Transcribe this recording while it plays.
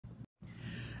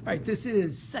All right, this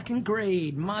is second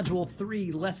grade, Module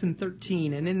 3, Lesson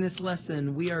 13, and in this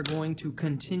lesson we are going to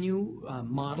continue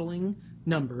modeling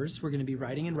numbers. We're going to be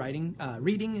reading and writing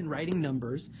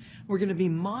numbers. We're going to be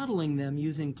modeling them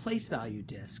using place value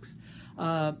disks.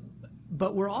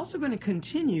 But we're also going to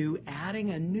continue adding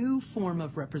a new form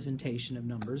of representation of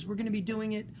numbers. We're going to be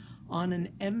doing it on an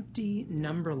empty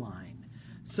number line.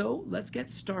 So let's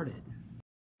get started.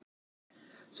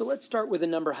 So let's start with the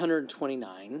number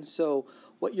 129. So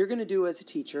what you're going to do as a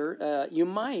teacher, you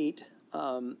might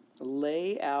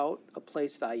lay out a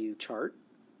place value chart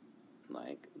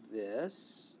like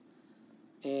this.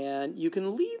 And you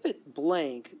can leave it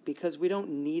blank because we don't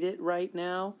need it right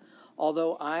now.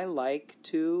 Although I like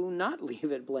to not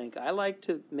leave it blank. I like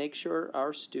to make sure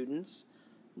our students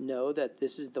know that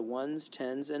this is the ones,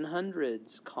 tens, and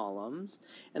hundreds columns.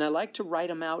 And I like to write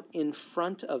them out in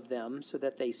front of them so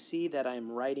that they see that I'm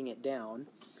writing it down.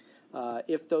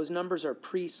 If those numbers are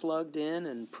pre-slugged in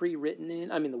and pre-written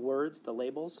in, I mean the words, the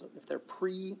labels, if they're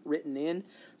pre-written in,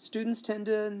 students tend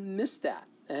to miss that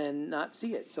and not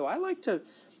see it. So I like to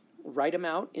write them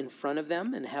out in front of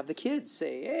them and have the kids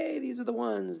say, hey, these are the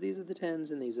ones, these are the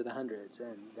tens, and these are the hundreds.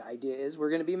 And the idea is we're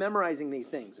going to be memorizing these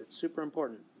things. It's super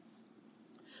important.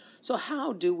 So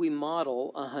how do we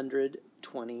model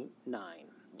 129?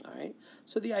 All right.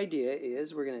 So the idea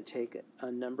is we're going to take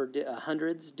a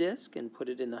hundreds disk and put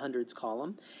it in the hundreds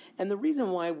column. And the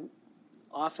reason why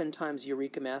oftentimes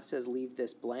Eureka Math says leave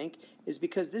this blank is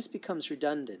because this becomes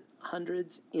redundant.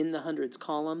 Hundreds in the hundreds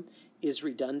column is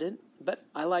redundant, but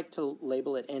I like to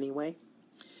label it anyway.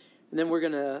 And then we're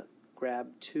going to grab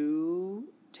two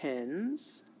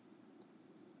tens,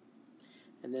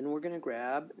 and then we're going to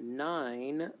grab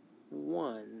 9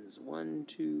 ones. 1,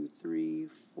 2, 3,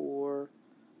 4,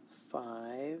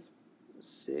 5,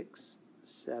 6,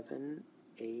 7,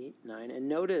 8, 9. And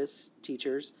notice,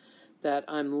 teachers, that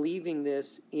I'm leaving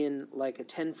this in like a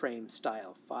 10-frame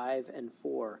style, 5 and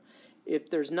 4. If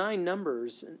there's 9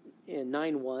 numbers and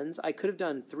 9 ones, I could have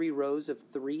done 3 rows of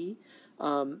 3,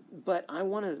 but I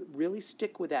want to really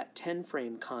stick with that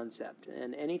 10-frame concept.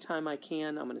 And anytime I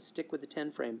can, I'm going to stick with the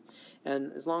 10-frame.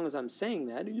 And as long as I'm saying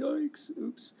that, yikes,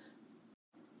 oops,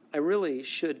 I really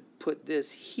should put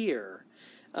this here.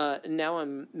 Now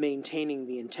I'm maintaining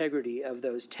the integrity of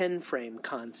those 10-frame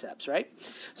concepts, right?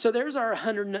 So there's our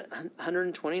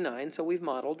 129. So we've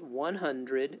modeled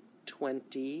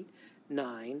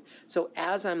 129. So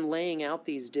as I'm laying out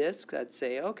these disks, I'd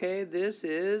say, okay, this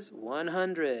is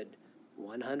 100,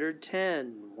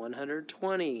 110,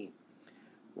 120,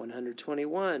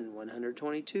 121,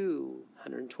 122,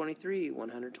 123,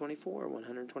 124,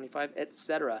 125,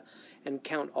 etc., and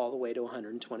count all the way to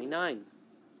 129.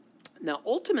 Now,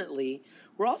 ultimately,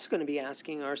 we're also going to be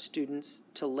asking our students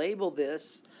to label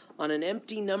this on an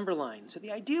empty number line. So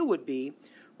the idea would be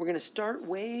we're going to start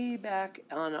way back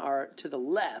on to the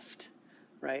left,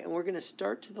 right? And we're going to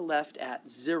start to the left at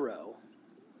 0.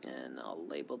 And I'll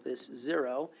label this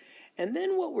 0. And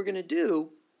then what we're going to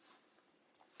do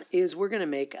is we're going to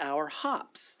make our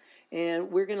hops.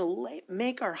 And we're going to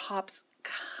make our hops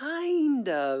kind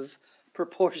of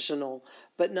proportional,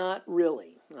 but not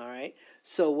really, all right?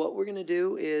 So what we're going to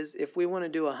do is if we want to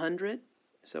do 100,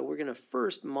 so we're going to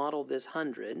first model this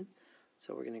 100.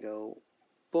 So we're going to go,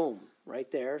 boom, right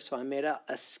there. So I made a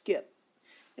skip.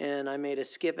 And I made a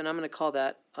skip, and I'm going to call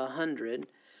that 100.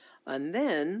 And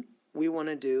then we want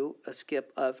to do a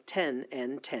skip of 10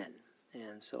 and 10.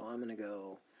 And so I'm going to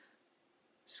go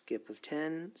skip of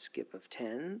 10, skip of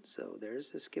 10. So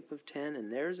there's a skip of 10,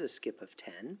 and there's a skip of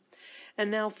 10. And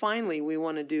now finally we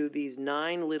want to do these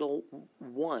 9 little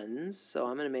ones. So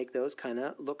I'm going to make those kind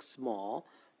of look small.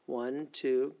 1,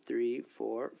 2, 3,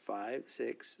 4, 5,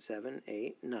 6, 7,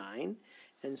 8, 9.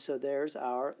 And so there's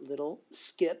our little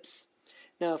skips.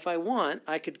 Now if I want,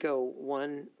 I could go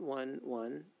 1, 1,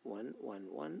 1, 1, 1,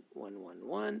 1, 1, 1,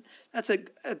 1. That's a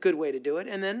good way to do it.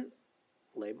 And then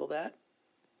label that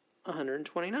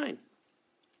 129.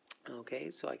 Okay,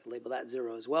 so I can label that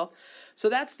 0 as well. So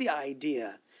that's the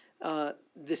idea.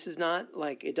 This is not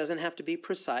like, it doesn't have to be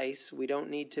precise. We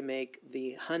don't need to make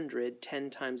the 100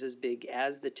 10 times as big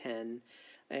as the 10.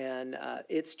 And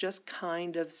it's just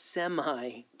kind of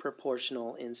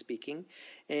semi-proportional in speaking.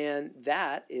 And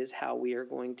that is how we are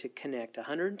going to connect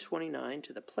 129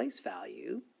 to the place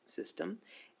value system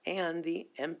and the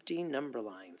empty number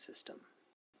line system.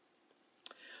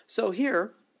 So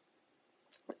here,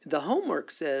 the homework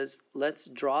says, let's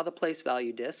draw the place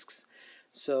value disks.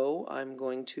 So I'm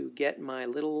going to get my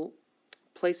little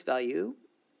place value,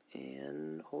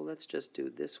 and let's just do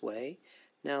it this way.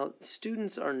 Now,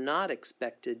 students are not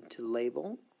expected to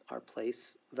label our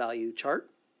place value chart.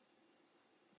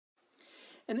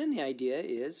 And then the idea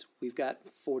is we've got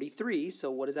 43,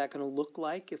 so what is that going to look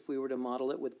like if we were to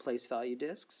model it with place value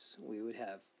discs? We would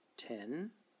have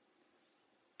 10,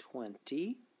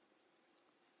 20,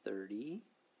 30,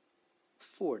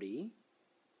 40,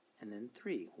 and then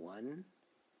 3. 1,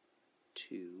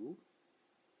 2,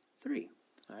 3.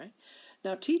 All right.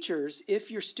 Now teachers,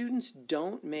 if your students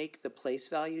don't make the place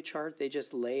value chart, they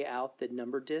just lay out the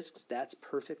number discs, that's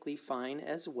perfectly fine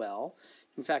as well.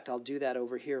 In fact, I'll do that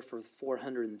over here for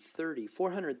 430.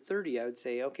 430, I would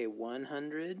say, okay,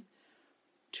 100,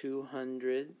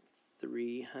 200,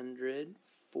 300,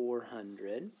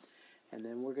 400. And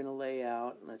then we're going to lay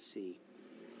out, let's see,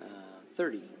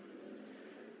 30.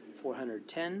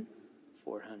 410,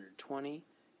 420,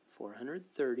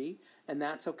 430, and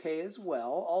that's okay as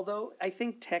well, although I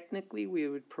think technically we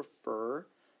would prefer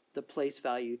the place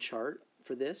value chart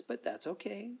for this, but that's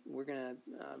okay. We're going to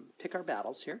pick our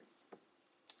battles here.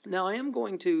 Now I am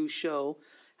going to show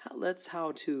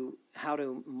how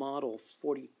to model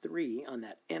 43 on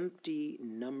that empty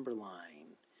number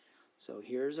line. So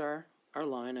here's our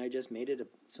line. I just made it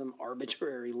some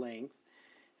arbitrary length,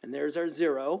 and there's our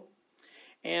 0.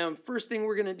 And first thing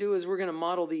we're going to do is we're going to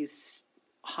model these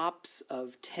hops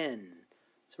of 10.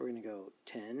 So we're going to go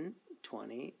 10,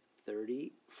 20,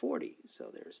 30, 40. So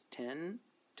there's 10,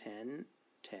 10,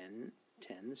 10,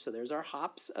 10. So there's our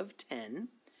hops of 10.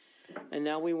 And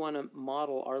now we want to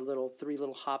model our three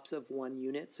little hops of 1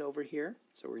 units over here.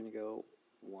 So we're going to go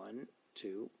 1,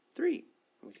 2, 3.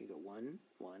 We can go 1,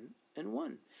 1, and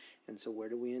 1. And so where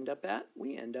do we end up at?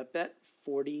 We end up at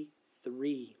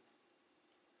 43.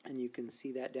 And you can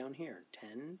see that down here,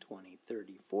 10, 20,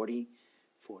 30, 40,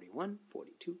 41,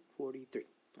 42, 43.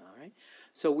 All right.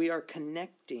 So we are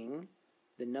connecting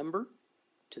the number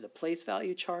to the place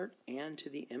value chart and to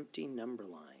the empty number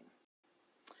line.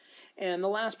 And the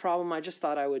last problem I just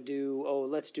thought I would do,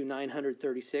 let's do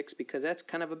 936 because that's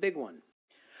kind of a big one.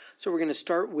 So we're going to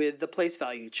start with the place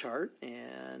value chart,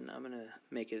 and I'm going to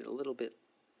make it a little bit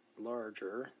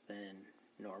larger than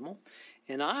normal.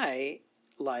 And I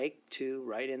like to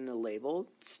write in the label,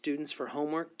 students for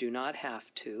homework do not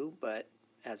have to, but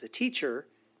as a teacher,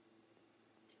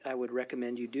 I would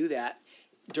recommend you do that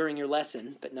during your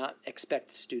lesson, but not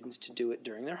expect students to do it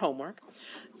during their homework.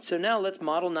 So now let's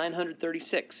model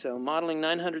 936. So modeling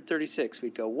 936,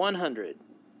 we'd go 100,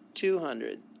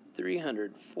 200,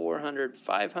 300, 400,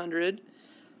 500,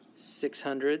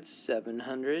 600,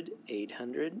 700,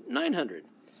 800, 900.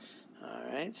 All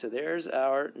right, so there's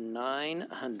our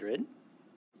 900.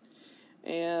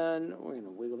 And we're going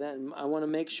to wiggle that. And I want to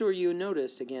make sure you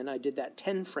noticed, again, I did that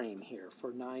 10 frame here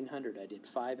for 900. I did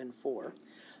 5 and 4.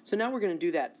 So now we're going to do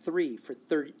that 3 for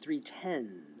 3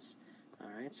 tens.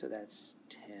 All right, so that's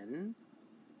 10,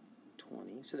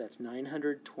 20. So that's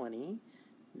 920,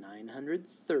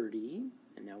 930.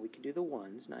 And now we can do the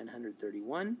ones.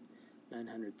 931,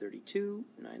 932,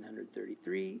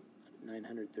 933,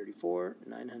 934,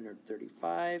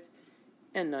 935,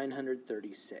 and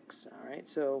 936. All right,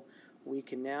 so we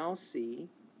can now see,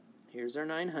 here's our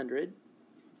 900,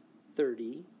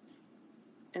 30,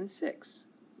 and 6.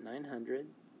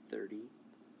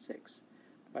 936.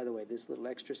 By the way, this little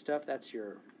extra stuff, that's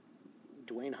your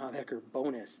Duane Habecker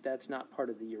bonus. That's not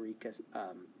part of the Eureka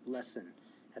lesson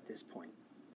at this point.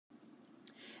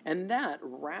 And that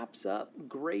wraps up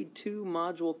Grade 2,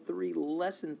 Module 3,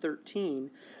 Lesson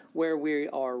 13, where we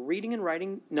are reading and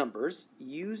writing numbers,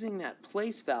 using that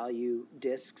place value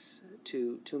discs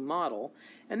to model.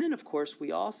 And then, of course,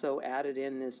 we also added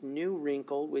in this new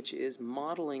wrinkle, which is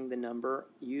modeling the number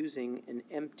using an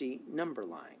empty number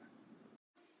line.